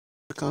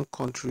African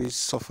countries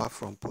suffer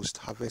from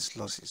post-harvest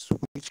losses,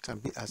 which can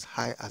be as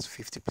high as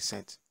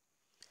 50%.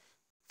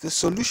 The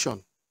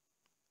solution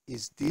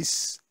is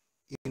this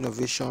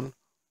innovation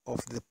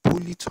of the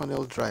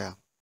polytunnel dryer.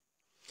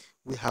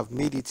 We have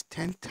made it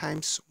 10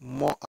 times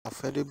more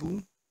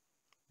affordable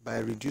by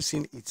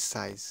reducing its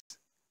size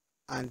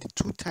and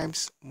 2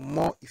 times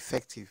more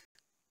effective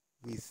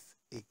with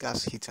a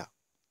gas heater.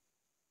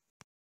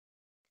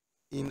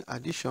 In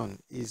addition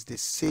is the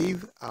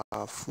Save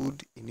Our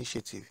Food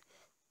initiative,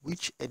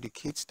 which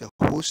educates the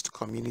host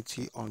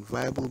community on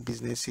viable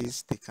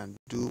businesses they can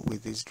do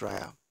with this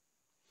dryer,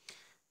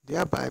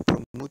 thereby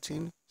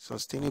promoting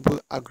sustainable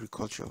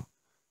agriculture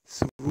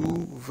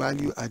through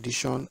value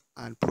addition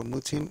and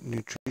promoting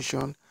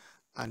nutrition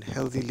and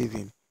healthy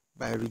living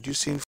by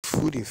reducing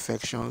food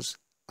infections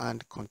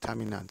and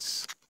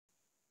contaminants.